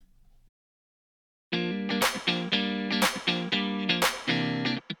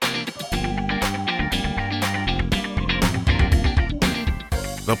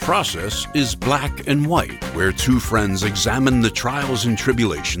The process is black and white, where two friends examine the trials and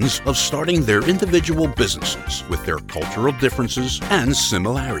tribulations of starting their individual businesses with their cultural differences and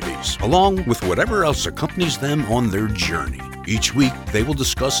similarities, along with whatever else accompanies them on their journey. Each week, they will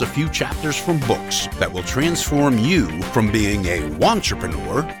discuss a few chapters from books that will transform you from being a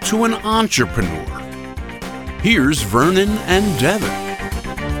wantrepreneur to an entrepreneur. Here's Vernon and Devin.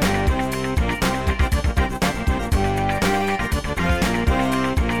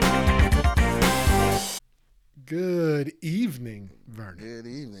 Good evening, Vernon. Good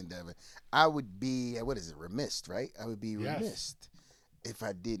evening, Devin. I would be, remiss, right? I would be remiss if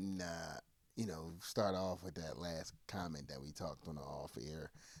I didn't, start off with that last comment that we talked on the off air.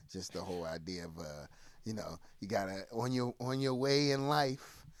 Just the whole idea of, you gotta on your way in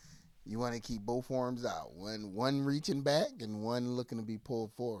life, you want to keep both arms out. One reaching back and one looking to be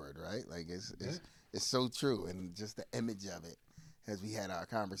pulled forward, right? Like it's so true, and just the image of it, as we had our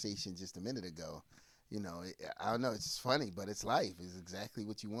conversation just a minute ago. I don't know, it's funny, but it's life. It's exactly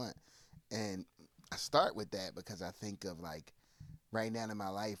what you want. And I start with that because I think of, like, right now in my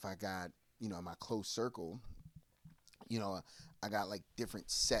life, I got, my close circle, I got, like, different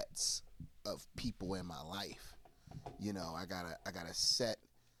sets of people in my life. I got a set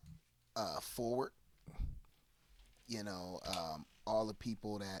forward, all the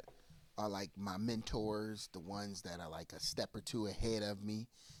people that are, like, my mentors, the ones that are, like, a step or two ahead of me.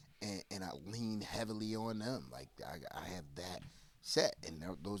 And I lean heavily on them. Like, I have that set, and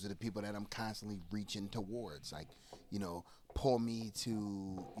those are the people that I'm constantly reaching towards. Like, pull me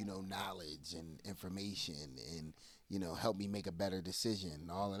to, knowledge and information and, help me make a better decision and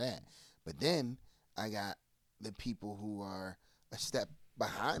all of that. But then I got the people who are a step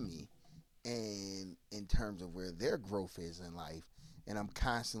behind me and in terms of where their growth is in life, and I'm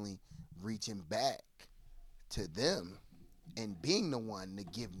constantly reaching back to them and being the one to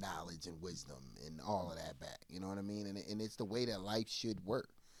give knowledge and wisdom and all of that back. You know what I mean? And it's the way that life should work.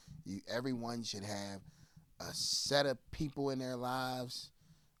 Everyone should have a set of people in their lives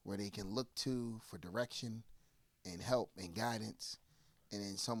where they can look to for direction and help and guidance. And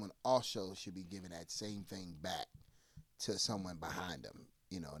then someone also should be giving that same thing back to someone behind them,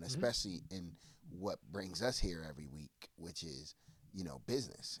 and especially in what brings us here every week, which is,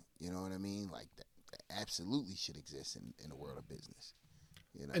 business. You know what I mean? Like that. Absolutely should exist in the world of business,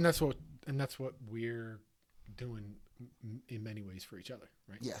 And that's what we're doing in many ways for each other,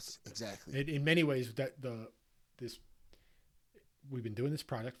 right? Yes, exactly. In many ways, we've been doing this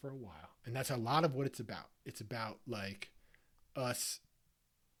project for a while, and that's a lot of what it's about. It's about, like, us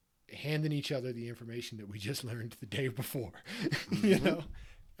handing each other the information that we just learned the day before, Mm-hmm.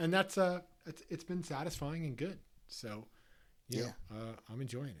 and that's it's been satisfying and good. So, I'm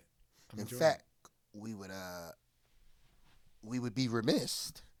enjoying it. In fact, we would be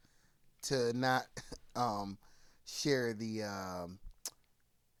remiss to not share the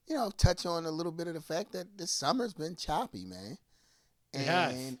touch on a little bit of the fact that this summer's been choppy, man.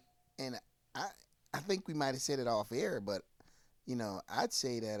 And I think we might have said it off air, but I'd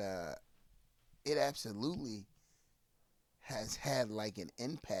say that it absolutely has had, like, an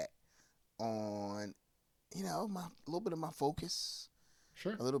impact on a little bit of my focus.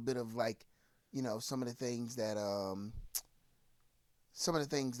 Sure. A little bit of, like, some of the things that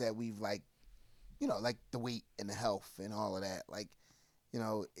we've, like, like the weight and the health and all of that. Like,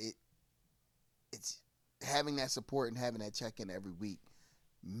 it's having that support and having that check-in every week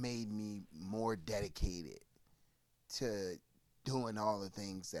made me more dedicated to doing all the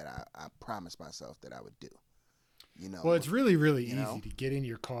things that I promised myself that I would do. Well, it's really, really easy to get in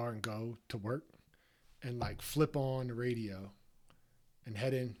your car and go to work and, like, flip on the radio and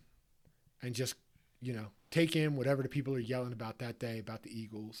head in and just, take in whatever the people are yelling about that day about the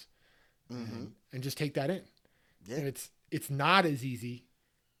Eagles, and just take that in. Yeah. And it's not as easy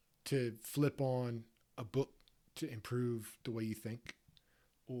to flip on a book to improve the way you think,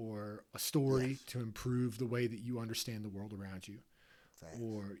 or a story to improve the way that you understand the world around you,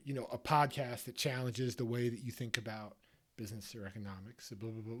 or, a podcast that challenges the way that you think about business or economics,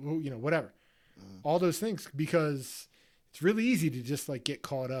 blah, blah, blah, whatever. All those things, because it's really easy to just, like, get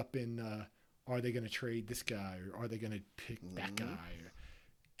caught up in, are they going to trade this guy, or are they going to pick that guy?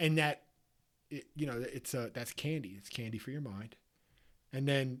 And that, that's candy. It's candy for your mind. And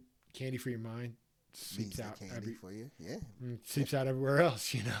then candy for your mind seeps out for you. Yeah. Seeps out everywhere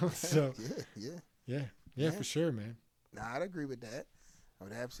else, So yeah, for sure, man. No, I'd agree with that. I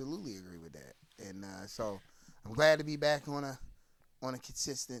would absolutely agree with that. And so I'm glad to be back on a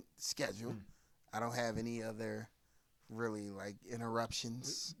consistent schedule. I don't have any other really like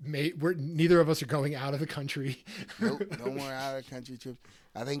interruptions. Neither of us are going out of the country. Nope, no more out of country trips.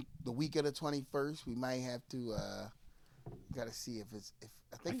 I think the week of the 21st, we might have to. Got to see if it's.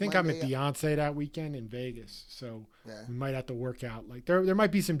 I think I'm at Beyonce that weekend in Vegas, so yeah. we might have to work out. Like there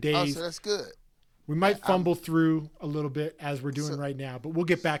might be some days. Oh, so that's good. We might fumble through a little bit as we're doing right now, but we'll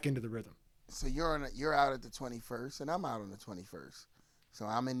get back into the rhythm. So you're out at the 21st, and I'm out on the 21st. So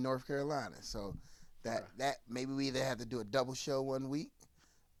I'm in North Carolina. So that maybe we either have to do a double show one week.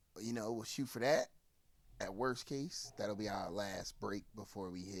 You know, we'll shoot for that. At worst case, that'll be our last break before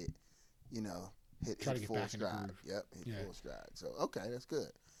we hit. You know, hit full stride. Yep, full stride. So okay, that's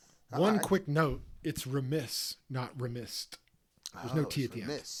good. One quick note: it's remiss, not remissed. There's no T at the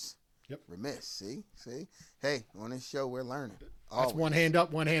end. Yep. Remiss. See. Hey, on this show we're learning. That's always. One hand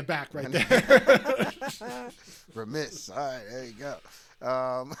up, one hand back, right there. Remiss. All right, there you go.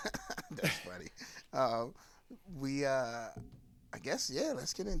 That's funny. I guess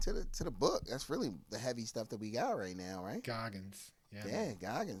let's get into the book. That's really the heavy stuff that we got right now, right? Goggins. Yeah,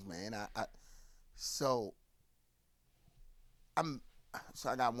 Goggins, man. I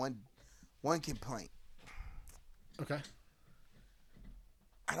got one complaint. Okay.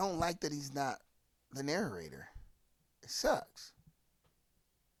 I don't like that he's not the narrator. It sucks.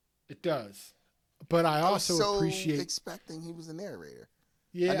 It does. But I also appreciate expecting he was a narrator.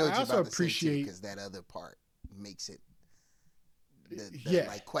 Yeah, I know what also you're about appreciate because that other part makes it the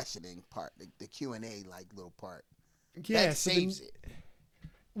like questioning part, the Q&A like little part. Yeah, that saves it.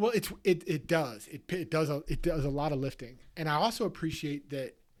 Well, it does. It does a lot of lifting. And I also appreciate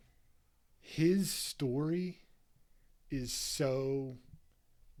that his story is so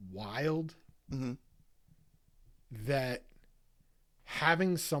wild that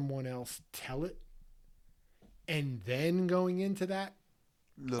having someone else tell it and then going into that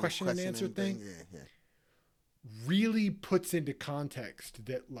question and answer thing really puts into context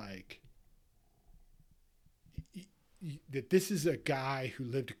that like that this is a guy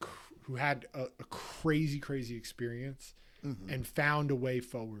who had a crazy experience and found a way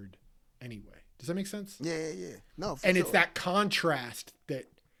forward anyway. Does that make sense? Yeah. No, and it's that contrast that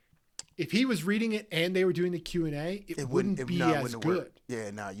if he was reading it and they were doing the Q&A, it wouldn't be as good. Work. Yeah,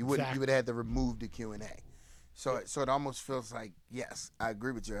 no, you wouldn't. Exactly. You would have to remove the Q&A. So it almost feels like, yes, I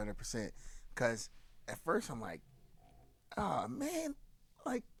agree with you 100%. Because at first I'm like, oh man,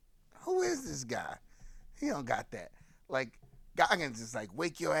 like who is this guy? He don't got that. Like Goggins is like,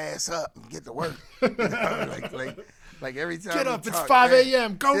 wake your ass up and get to work. You know? like every time get up, it's 5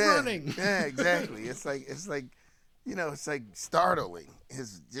 a.m. Go running. Yeah, exactly. It's like you know, it's like startling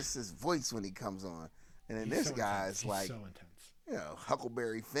his voice when he comes on. And then this guy is like, so intense. You know,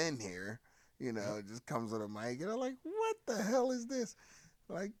 Huckleberry Finn here, you know, just comes on a mic and I'm like, what the hell is this?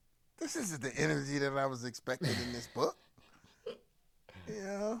 Like, this isn't the energy that I was expecting in this book. You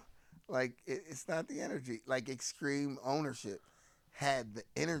know, like it's not the energy. Like Extreme Ownership had the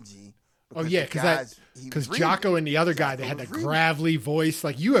energy. Oh yeah, because Jocko and the other guy, they had that gravelly voice.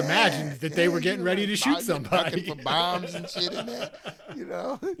 Like you imagined that they were getting ready to shoot somebody for bombs and shit in there, you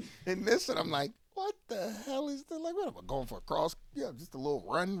know. And this, and I'm like, what the hell is this? Like, what am I going for a cross? Yeah, just a little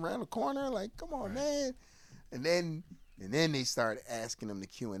run around the corner. Like, come on, man. And then they start asking him the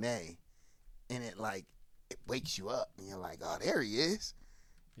Q&A, and it wakes you up, and you're like, oh, there he is.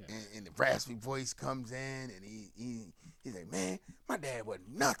 Yeah. And the raspy voice comes in, and he's like, man, my dad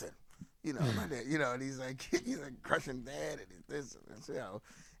wasn't nothing. You know, my dad, you know, and he's like crushing dad, and this, you know,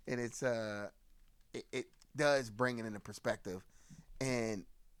 and it's it does bring it into perspective, and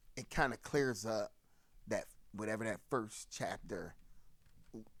it kind of clears up that whatever that first chapter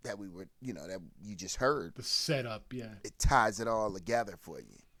that we were, you know, that you just heard, the setup, yeah, it ties it all together for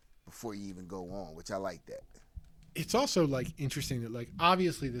you before you even go on, which I like that. It's also like interesting that like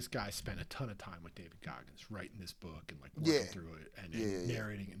obviously this guy spent a ton of time with David Goggins writing this book and like working through it and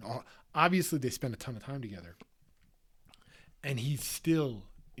narrating and all. Obviously they spent a ton of time together, and he's still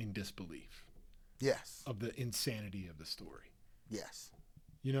in disbelief. Yes. Of the insanity of the story. Yes.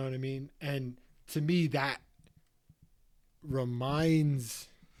 You know what I mean? And to me that reminds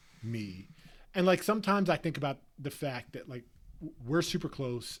me, and like sometimes I think about the fact that like we're super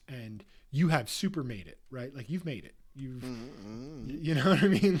close and you have super made it, right? Like you've made it. You've, you know what I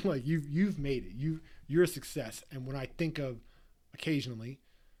mean? Like you've made it. You're a success. And when I think of occasionally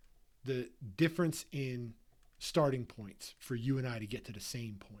the difference in starting points for you and I to get to the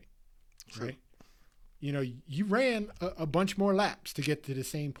same point, True. Right? You know, you ran a bunch more laps to get to the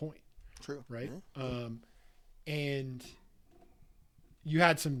same point. True. Right. Yeah. And you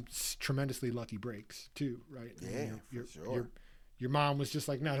had some tremendously lucky breaks too, right? Yeah, for sure. Your mom was just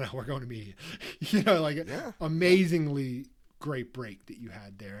like, no, we're going to media. Like Yeah. amazingly great break that you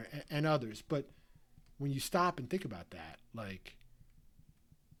had there, and others. But when you stop and think about that, like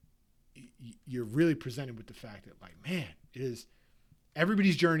you're really presented with the fact that, like, man, it is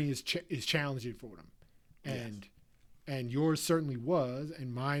everybody's journey is challenging for them, and yours certainly was,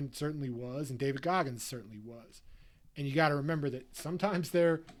 and mine certainly was, and David Goggins certainly was. And you got to remember that sometimes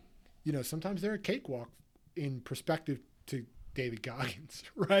they're a cakewalk in perspective to David Goggins,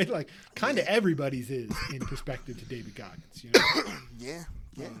 right? Like kind of everybody's is in perspective to David Goggins, Yeah.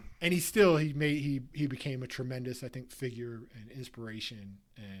 And he became a tremendous, I think, figure and inspiration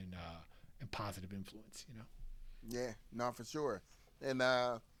and positive influence, Yeah, no, for sure. And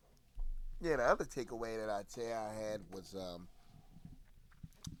the other takeaway that I'd say I had was,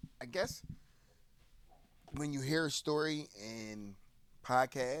 I guess when you hear a story in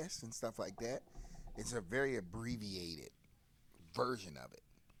podcasts and stuff like that, it's a very abbreviated version of it.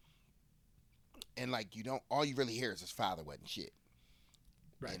 And like all you really hear is his father wasn't shit.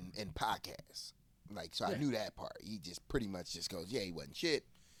 Right. In podcasts. Like, so I knew that part. He just pretty much just goes, yeah, he wasn't shit.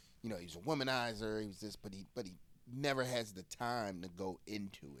 He was a womanizer. He was this, but he never has the time to go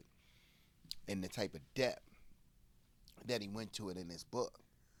into it in the type of depth that he went to it in this book.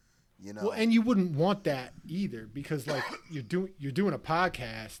 Well, and you wouldn't want that either, because like you're doing a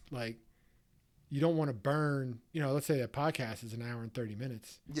podcast, like you don't want to burn, let's say a podcast is an hour and 30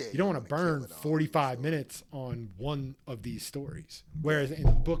 minutes. Yeah, you don't want to burn 45 minutes on one of these stories. Whereas in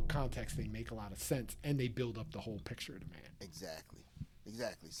the book context, they make a lot of sense and they build up the whole picture of the man. Exactly.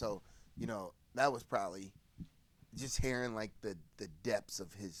 So, that was probably just hearing like the depths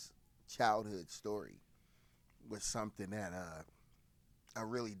of his childhood story was something that I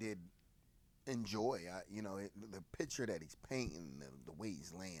really did enjoy. The picture that he's painting, the way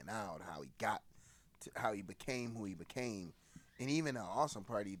he's laying out, how he became who he became, and even the awesome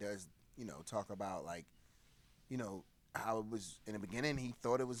part he does, talk about like, how it was in the beginning. He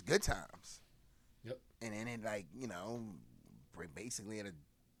thought it was good times. Yep. And then it like, basically at a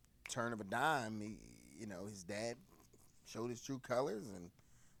turn of a dime, his dad showed his true colors, and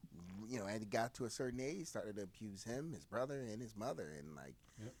as he got to a certain age, started to abuse him, his brother, and his mother, and like,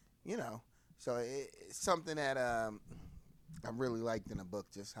 so it's something that I really liked in the book,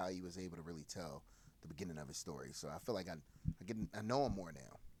 just how he was able to really tell the beginning of his story. So I feel like I know him more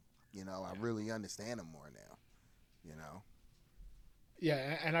now. I really understand him more now.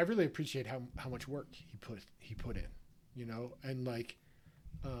 Yeah, and I really appreciate how much work he put in, and like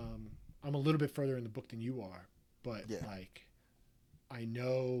I'm a little bit further in the book than you are, but like I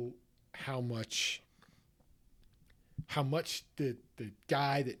know how much the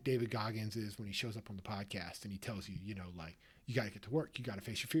guy that David Goggins is when he shows up on the podcast and he tells you, like, you got to get to work, you got to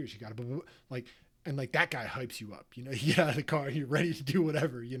face your fears, you got to like, and like that guy hypes you up, you get out of the car, you're ready to do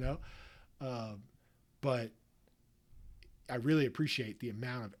whatever, but I really appreciate the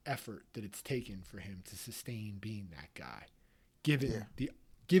amount of effort that it's taken for him to sustain being that guy,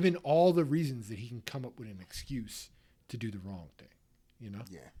 given all the reasons that he can come up with an excuse to do the wrong thing,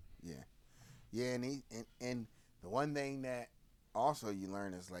 Yeah, and the one thing that also you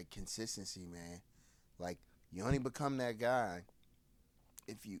learn is like consistency, man. Like you only become that guy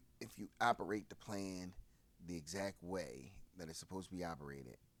if you operate the plan the exact way that it's supposed to be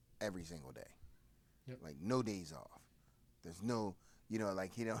operated every single day. Yep. Like no days off. There's no,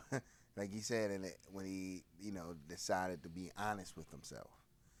 like like he said in it when he decided to be honest with himself,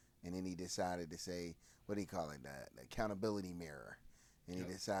 and then he decided to say, what do you call it, the accountability mirror. And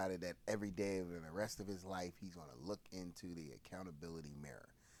he decided that every day of the rest of his life, he's going to look into the accountability mirror.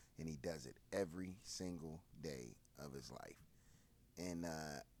 And he does it every single day of his life. And,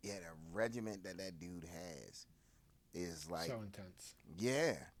 the regiment that dude has is like... so intense.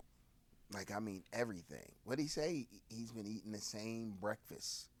 Yeah. Like, I mean, everything. What'd he say? He's been eating the same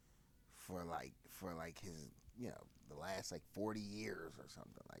breakfast for his, the last, 40 years or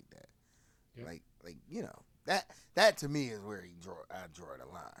something like that. Yep. That to me is where I draw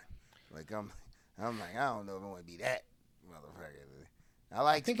the line. Like I'm like, I don't know if I want to be that motherfucker. I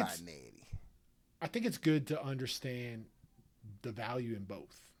like spontaneity. I think it's good to understand the value in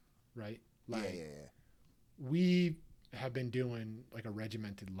both, right? Like, yeah. We have been doing like a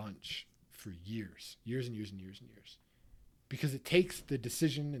regimented lunch for years and years and years and years, because it takes the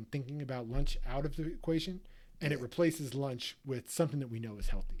decision and thinking about lunch out of the equation, and it replaces lunch with something that we know is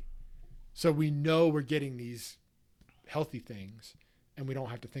healthy. So we know we're getting these healthy things, and we don't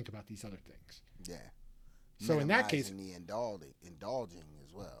have to think about these other things. Yeah. So in that case, the indulging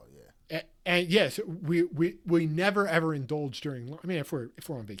as well. Yeah. And yes, we never ever indulge during. I mean, if we're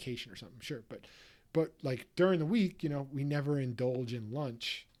on vacation or something, sure, but But like during the week, we never indulge in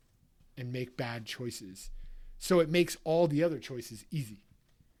lunch and make bad choices. So it makes all the other choices easy.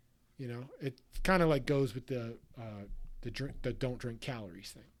 It kind of like goes with the don't drink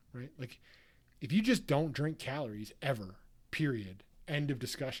calories thing, right? Like if you just don't drink calories ever, period, end of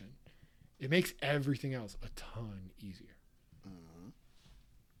discussion, it makes everything else a ton easier. Mm-hmm.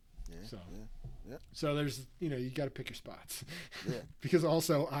 Yeah, So, yeah. So there's, you got to pick your spots. Yeah. Because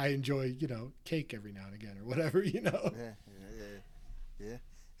also I enjoy, cake every now and again or whatever, Yeah.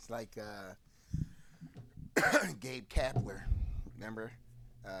 It's like Gabe Kapler, remember,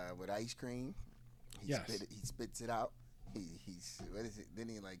 with ice cream. He spits it out. He's what is it? Then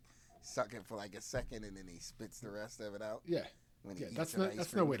he like suck it for like a second, and then he spits the rest of it out. Yeah. When he eats that's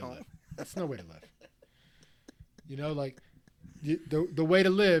no way to live. That's no way to live. Like the way to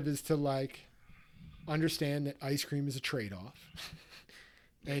live is to like understand that ice cream is a trade-off,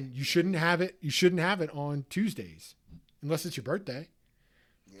 and you shouldn't have it. You shouldn't have it on Tuesdays, unless it's your birthday.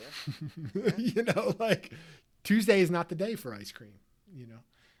 Yeah. Like Tuesday is not the day for ice cream.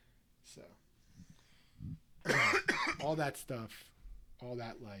 So all that stuff, all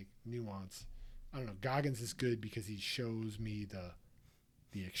that like nuance. I don't know. Goggins is good because he shows me the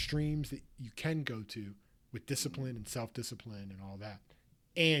extremes that you can go to with discipline and self-discipline and all that,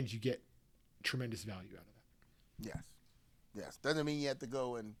 and you get tremendous value out of that. Yes. Doesn't mean you have to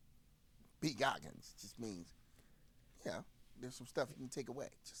go and beat Goggins. Just means, there's some stuff you can take away.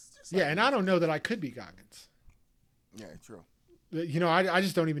 Just Yeah, and I don't know that I could beat Goggins. Yeah, true. I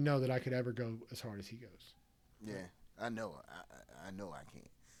just don't even know that I could ever go as hard as he goes. Yeah, I know. I know I can't.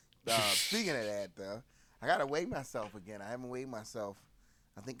 Speaking of that, though, I gotta weigh myself again. I haven't weighed myself.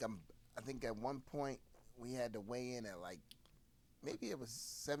 I think at one point we had to weigh in at like maybe it was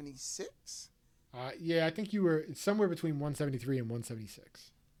 76. Yeah, I think you were somewhere between 173 and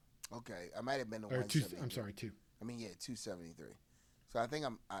 176. Okay, I might have been the or 173. I'm sorry, 2. I mean, 273. So I think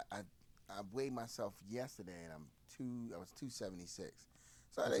I weighed myself yesterday, and I was 276.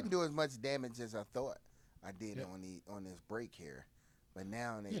 So I didn't do as much damage as I thought I did on this break here. But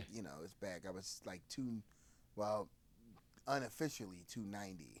now it's back. I was like unofficially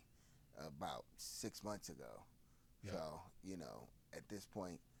 290 about 6 months ago. Yeah. So, at this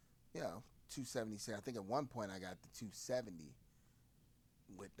point, 276. I think at one point I got to 270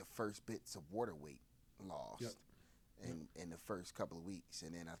 with the first bits of water weight lost in the first couple of weeks.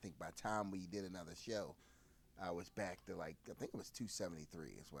 And then I think by the time we did another show, I was back to like, I think it was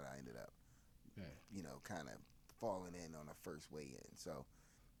 273 is what I ended up, kind of falling in on the first weigh-in. So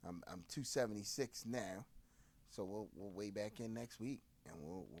I'm 276 now. So we'll weigh back in next week, and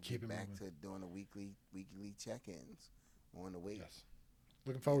we'll get back to doing the weekly check-ins on the weight. Yes.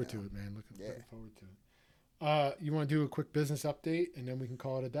 Looking forward to it, man. Looking forward to it. You want to do a quick business update, and then we can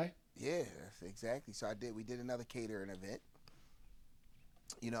call it a day? Yeah, exactly. So we did another catering event.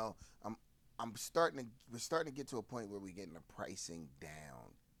 We're starting to get to a point where we're getting the pricing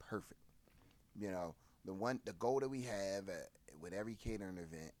down perfect. The goal that we have with every catering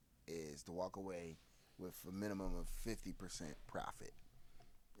event is to walk away with a minimum of 50% profit.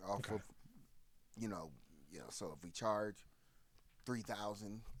 So if we charge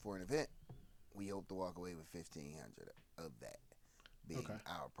 $3,000 for an event, we hope to walk away with $1,500 of that being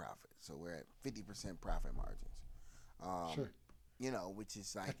our profit. So we're at 50% profit margins. Sure. Which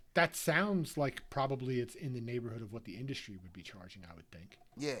is like that sounds like probably it's in the neighborhood of what the industry would be charging, I would think.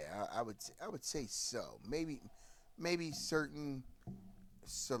 Yeah, I would say so. Maybe certain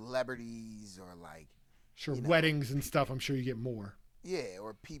celebrities or like weddings and stuff. I'm sure you get more. Yeah,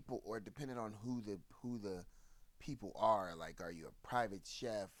 or people, or depending on who the people are. Like, are you a private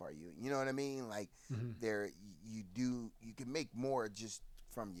chef? Are you know what I mean? Like, you can make more just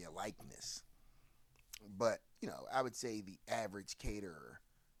from your likeness. But I would say the average caterer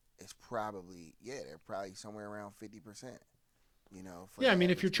is probably they're probably somewhere around 50%. I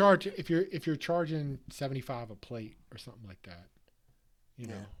mean, if you're charging $75 a plate or something like that,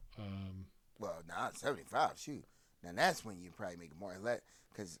 well, not 75. Shoot, now that's when you probably make more.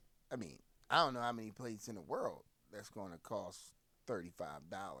 Because I mean, I don't know how many plates in the world that's going to cost $35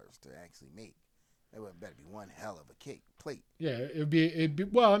 to actually make. That would better be one hell of a plate. Yeah, it'd be.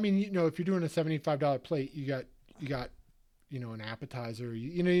 Well, I mean, if you're doing a $75 plate, you got an appetizer.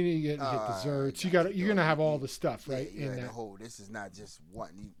 You get desserts. You're gonna have all the stuff, right? This is not just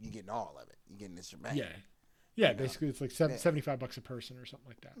one. You're getting all of it. You're getting this shebang. Yeah. Basically, it's like $75 a person or something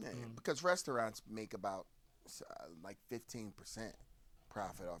like that. Yeah, because restaurants make about like 15%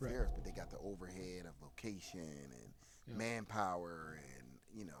 profit off theirs, but they got the overhead of location and manpower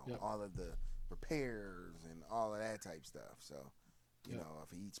and all of the repairs and all of that type stuff. So,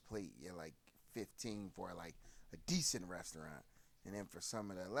 for each plate, you're like $15 for like a decent restaurant, and then for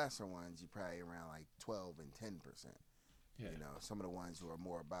some of the lesser ones, you probably around like 12 and 10%. Yeah. You know, some of the ones who are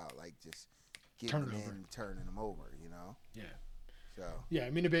more about like just getting them in, turning them over. You know. Yeah. So. Yeah,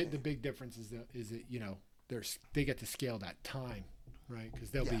 I mean the big difference is that you know they get to scale that time, right? Because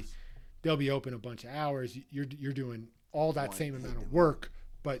they'll be open a bunch of hours. You're doing all that same amount of work,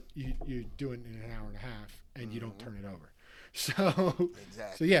 but you're doing it in an hour and a half, and you don't turn it over. So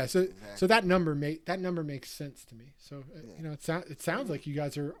so that number makes sense to me. So you know, it sounds like you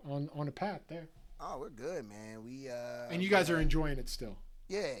guys are on a path there. Oh, we're good, man. We and you guys are enjoying it still.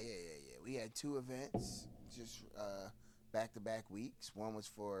 Yeah. We had 2 events, just back-to-back weeks. One was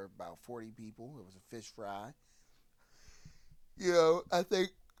for about 40 people. It was a fish fry. You know, I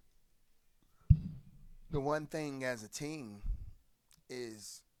think the one thing as a team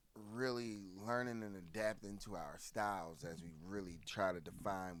is really learning and adapting to our styles as we really try to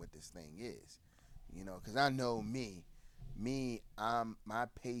define what this thing is. You know, because I know me, my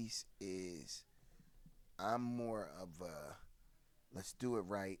pace is, I'm more of a, let's do it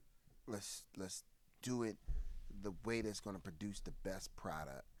right. Let's do it the way that's going to produce the best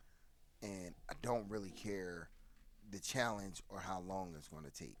product. And I don't really care the challenge or how long it's going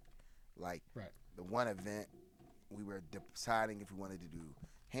to take. Like the one event, we were deciding if we wanted to do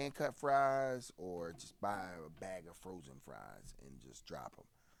hand-cut fries or just buy a bag of frozen fries and just drop them.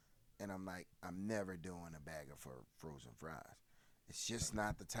 And I'm like, I'm never doing a bag of frozen fries. It's just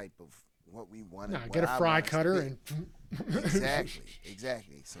not the type of what we wanted. No, get a fry cutter and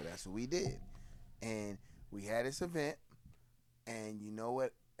exactly. So that's what we did. And we had this event, and you know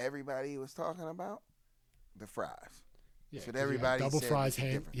what everybody was talking about? The fries. Yeah, that's what everybody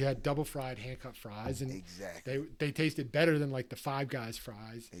said. You had double fried hand-cut fries, and exactly they tasted better than like the Five Guys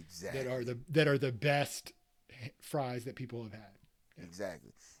fries. Exactly. That are the best fries that people have had. Yeah.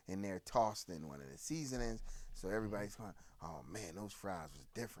 Exactly. And they're tossed in one of the seasonings, so everybody's going, oh man, those fries was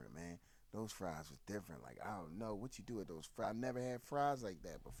different, man. Those fries was different. Like, I don't know what you do with those fries. I've never had fries like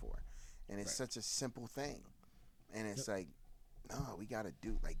that before. And it's such a simple thing. And it's like, no, we got to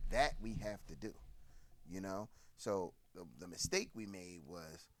do like that. We have to do, you know? So the mistake we made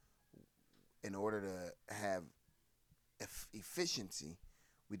was, in order to have efficiency,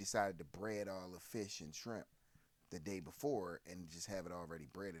 we decided to bread all the fish and shrimp the day before and just have it already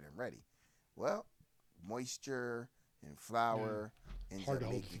breaded and ready. Well, moisture and flour ends up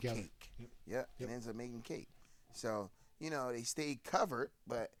making cake. Yep. It ends up making cake. So, you know, they stayed covered,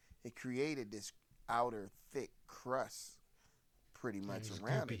 but it created this outer thick crust pretty much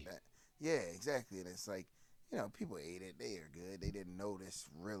around it. Yeah, exactly. And it's like, you know, people ate it. They are good. They didn't notice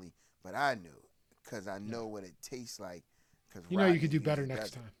really, but I knew because I know what it tastes like. Cause you know you could do better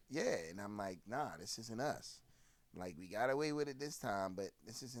next time. Yeah, and I'm like, nah, this isn't us. Like, we got away with it this time, but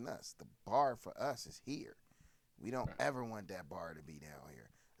this isn't us. The bar for us is here. We don't ever want that bar to be down here.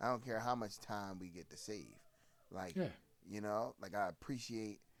 I don't care how much time we get to save. Like, you know, like I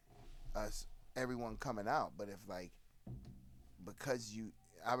appreciate everyone coming out, but if like,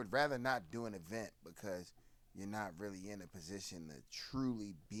 I would rather not do an event because you're not really in a position to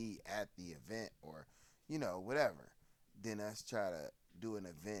truly be at the event or, you know, whatever, than us try to do an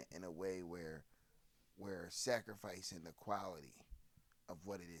event in a way where we're sacrificing the quality of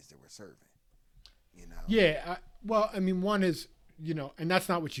what it is that we're serving, you know? Yeah. Well, I mean, one is, you know, and that's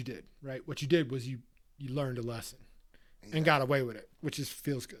not what you did, right? What you did was you learned a lesson and got away with it, which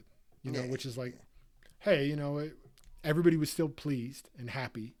feels good, you know, which is like, hey, you know, everybody was still pleased and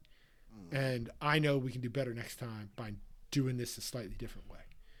happy. And I know we can do better next time by doing this a slightly different way.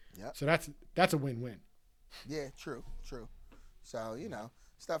 Yep. So that's a win-win. Yeah, true. So, you know,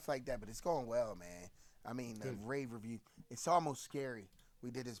 stuff like that, but it's going well, man. I mean, the rave review, it's almost scary. We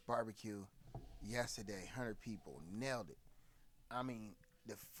did this barbecue yesterday, 100 people, nailed it. I mean,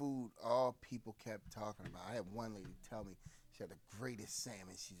 the food, all people kept talking about. I had one lady tell me she had the greatest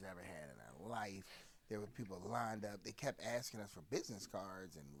salmon she's ever had in her life. There were people lined up. They kept asking us for business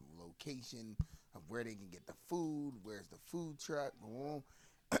cards and location of where they can get the food, where's the food truck,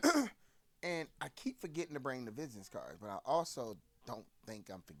 and I keep forgetting to bring the business cards, but I also don't think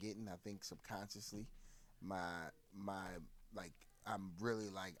I'm forgetting. I think subconsciously, I'm really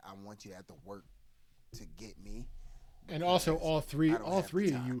like, I want you to have to work to get me. And also all three of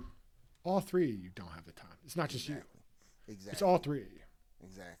you don't have the time. It's not just you. Exactly. It's all three of you.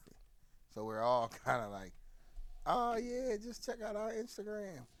 Exactly. So we're all kind of like, oh yeah, just check out our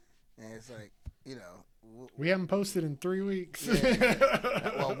Instagram. And it's like, you know. We haven't posted in 3 weeks. Yeah.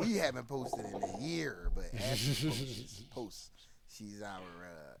 Well, we haven't posted in a year, but Ashley posts. She's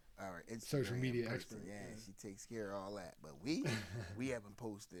our Instagram Social media person. expert. Yeah, she takes care of all that. But we haven't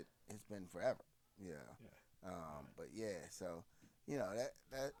posted. It's been forever. But yeah, so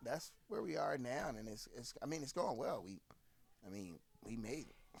that's where we are now, and it's going well. We made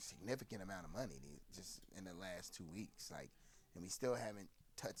a significant amount of money just in the last 2 weeks, and we still haven't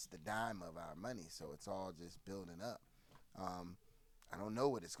touched the dime of our money, so it's all just building up. I don't know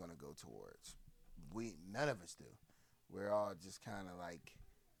what it's going to go towards. None of us do. We're all just kind of like,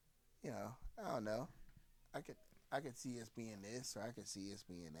 I don't know. I could see us being this, or I could see us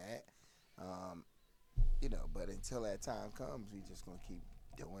being that. But until that time comes, we just gonna keep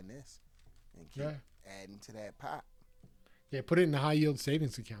doing this and keep adding to that pot. Yeah, put it in the high yield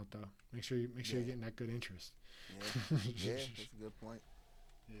savings account though. Make sure you're getting that good interest. Yeah, that's a good point.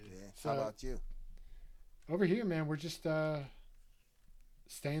 Yeah. So, how about you? Over here, man, we're just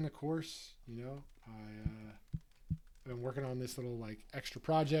staying the course. I've been working on this little extra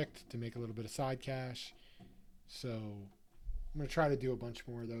project to make a little bit of side cash. So I'm gonna try to do a bunch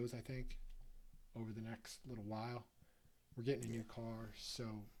more of those, I think, over the next little while. We're getting a new car,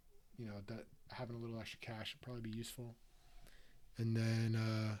 so that having a little extra cash would probably be useful. And then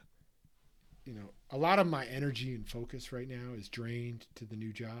a lot of my energy and focus right now is drained to the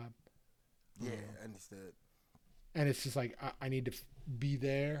new job. Yeah, understood. And it's just I need to be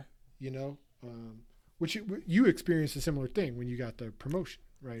there, which you experienced a similar thing when you got the promotion,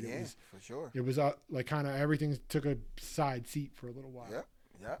 right? Yeah, for sure. It was kind of everything took a side seat for a little while. Yeah.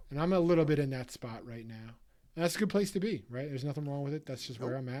 And I'm a little bit in that spot right now. And that's a good place to be, right? There's nothing wrong with it. That's just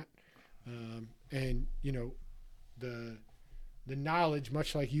where I'm at. And the knowledge,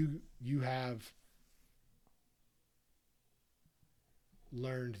 much like you have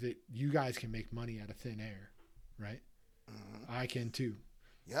learned that you guys can make money out of thin air, right? Mm-hmm. I can too.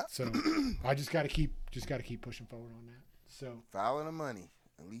 Yeah. So I just got to keep pushing forward on that. So follow the money,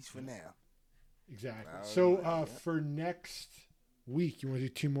 at least for now. Exactly. So for next week, you want to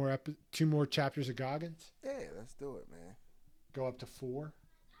do two more chapters of Goggins? Yeah, let's do it, man. Go up to 4.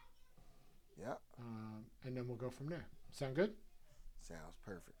 Yeah. And then we'll go from there. Sound good? Sounds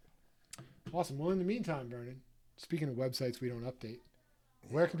perfect. Awesome. Well, in the meantime, Vernon, speaking of websites we don't update,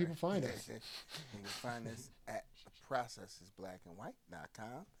 where can people find us? You can find us at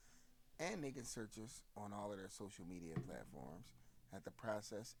theprocessisblackandwhite.com, and they can search us on all of their social media platforms at The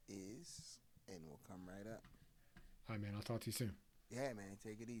Process Is, and we'll come right up. All right, man. I'll talk to you soon. Yeah, man.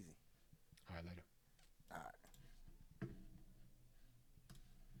 Take it easy. All right, later. All right.